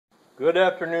Good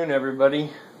afternoon, everybody.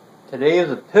 Today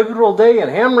is a pivotal day in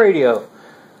ham radio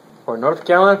for North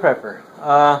Carolina Prepper.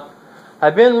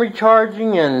 I've been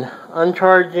recharging and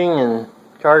uncharging and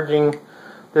charging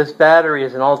this battery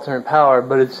as an alternate power,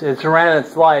 but it's ran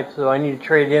its life, so I need to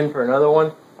trade it in for another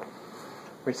one,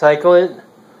 recycle it.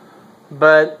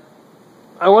 But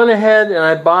I went ahead and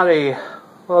I bought a,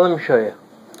 well, let me show you.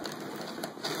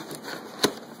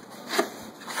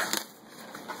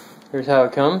 Here's how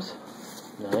it comes.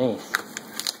 Nice.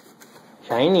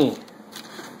 Shiny.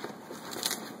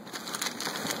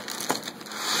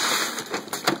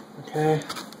 Okay.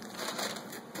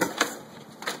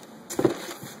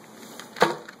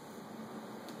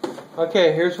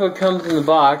 Okay, here's what comes in the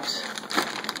box.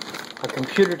 A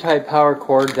computer type power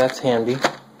cord, that's handy.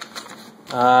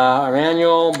 A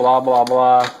manual, blah blah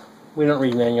blah. We don't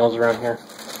read manuals around here.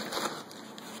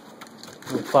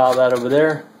 We file that over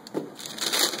there.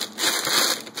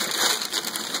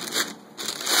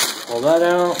 Pull that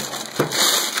out.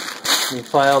 We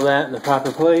file that in the proper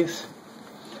place.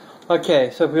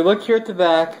 Okay, so if we look here at the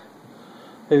back,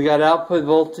 we've got output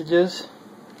voltages.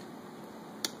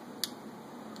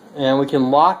 And we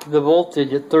can lock the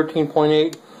voltage at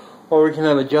 13.8, or we can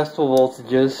have adjustable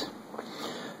voltages.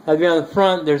 I'd be on the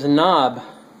front, there's a knob.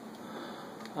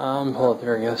 Pull up,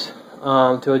 there it goes.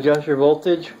 To adjust your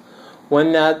voltage.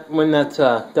 When that's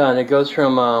done, it goes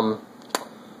from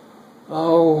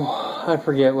I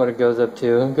forget what it goes up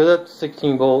to. It goes up to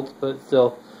 16 volts, but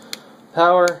still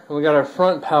power. And we got our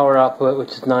front power output,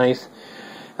 which is nice.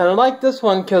 And I like this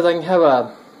one because I can have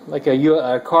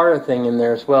a car thing in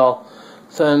there as well.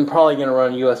 So I'm probably going to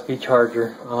run a USB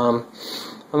charger. I'm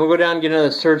going to go down and get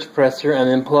another surge suppressor and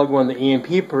then plug one of the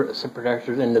EMP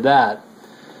protectors into that.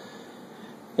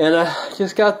 And I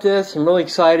just got this. I'm really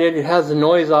excited. It has the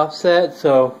noise offset,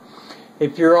 so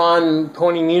if you're on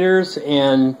 20 meters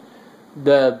and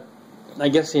I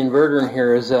guess the inverter in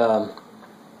here is kind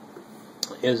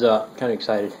of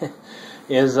excited,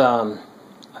 is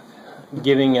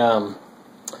giving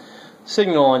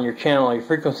signal on your channel, your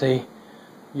frequency.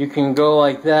 You can go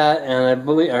like that, and I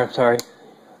believe,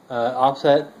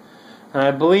 offset, and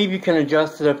I believe you can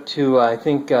adjust it up to, I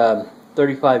think,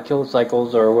 35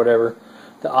 kilocycles or whatever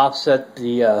to offset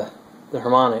the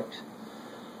harmonics.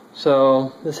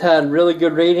 So this had really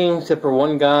good ratings, except for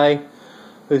one guy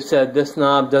who said this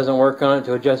knob doesn't work on it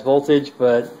to adjust voltage,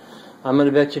 but I'm going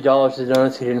to bet you dollars to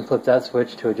donuts he didn't flip that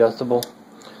switch to adjustable.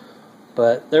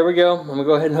 But there we go. I'm going to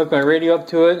go ahead and hook my radio up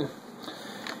to it.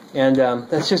 And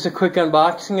that's just a quick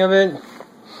unboxing of it.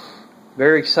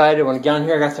 Very excited. When I get on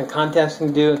here, I got some contesting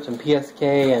to do, some PSK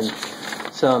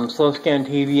and some slow scan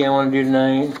TV I want to do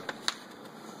tonight.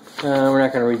 We're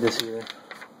not going to read this either.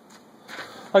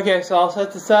 Okay, so I'll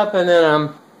set this up and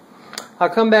then I'll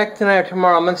come back tonight or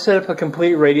tomorrow. I'm going to set up a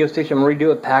complete radio station. I'm going to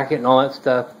redo a packet and all that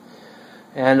stuff.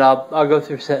 And I'll go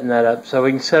through setting that up. So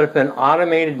we can set up an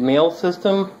automated mail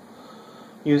system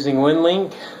using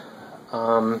WinLink.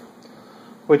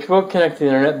 Which will connect to the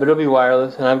internet, but it'll be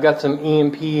wireless. And I've got some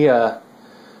EMP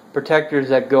protectors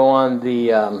that go on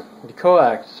the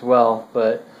coax as well.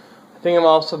 But I think I'm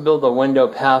also build a window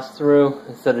pass-through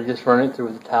instead of just running it through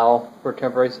with a towel for a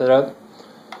temporary setup.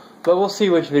 But we'll see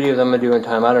which videos I'm going to do in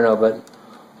time. I don't know, but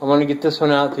I want to get this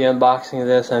one out, the unboxing of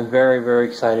this. I'm very, very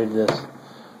excited to this.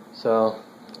 So,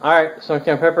 alright, so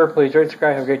Cam Pepper, please rate,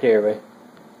 subscribe. Have a great day, everybody.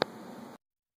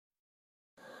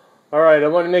 Alright, I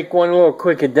want to make one little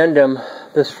quick addendum.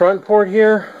 This front port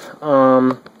here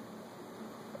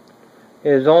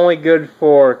is only good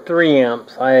for 3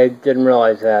 amps. I didn't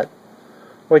realize that,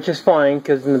 which is fine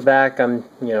because in the back I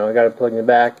got to plug in the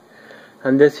back,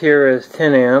 and this here is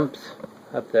 10 amps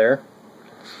up there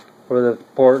for the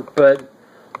port. But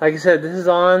like I said, this is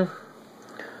on,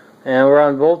 and we're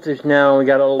on voltage now. We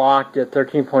got it locked at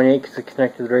 13.8 because it's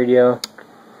connected to the radio.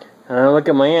 And I look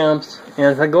at my amps,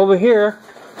 and if I go over here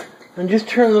and just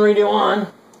turn the radio on.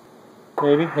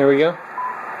 Maybe. There we go.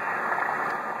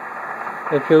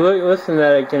 If you listen to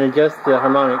that, it can adjust the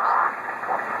harmonics.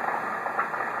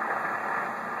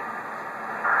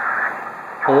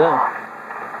 See that?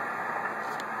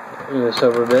 Move this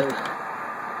over a bit.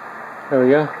 There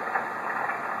we go.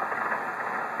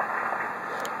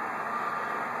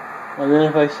 And then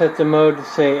if I set the mode to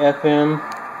say FM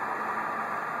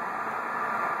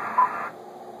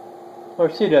or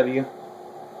CW.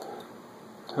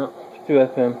 Oh, let's do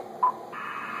FM.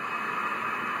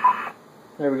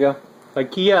 There we go. If I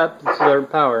key up, this is our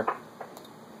power.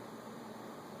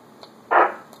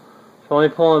 It's only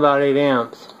pulling about 8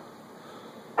 amps.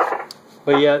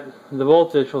 But yet, the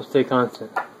voltage will stay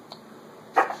constant.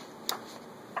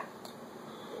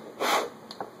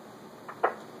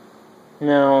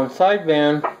 Now on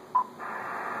sideband,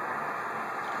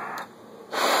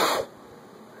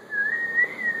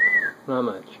 Not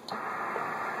much.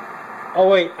 Oh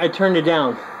wait, I turned it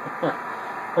down.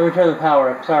 Let me turn the power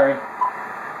up, sorry.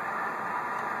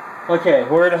 Okay,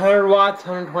 we're at 100 watts,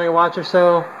 120 watts or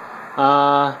so.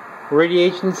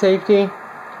 Radiation safety,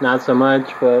 not so much,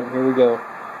 but here we go.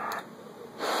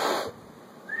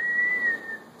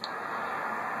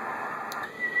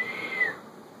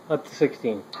 Up to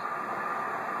 16.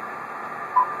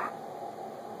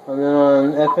 And then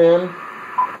on FM,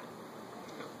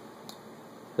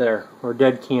 there, we're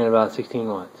dead keen at about 16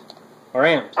 watts. Or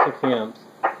amps, 60 amps.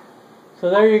 So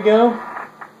there you go.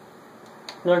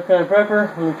 Another kind of prepper.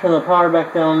 I'm going to turn the power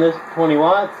back down on this to 20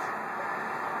 watts.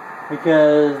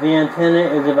 Because the antenna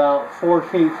is about 4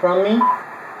 feet from me.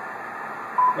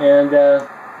 And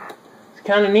it's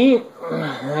kind of neat.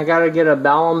 I got to get a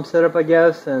balance set up, I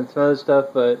guess, and some other stuff,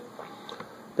 but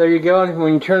there you go. And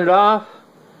when you turn it off,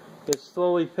 it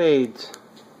slowly fades.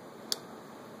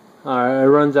 It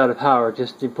runs out of power. It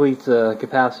just depletes the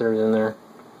capacitors in there.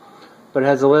 But it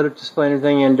has a lit up display and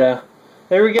everything, and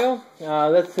there we go.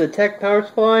 That's the TekPower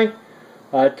supply,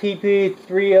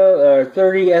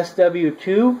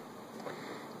 TP30SWII,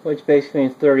 which basically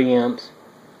means 30 amps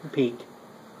peak.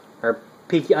 Or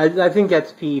peak, I think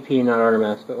that's PEP, not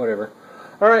RMS, but whatever.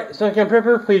 Alright, so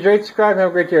Prepper, please rate, subscribe, have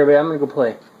a great day, everybody. I'm going to go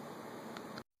play.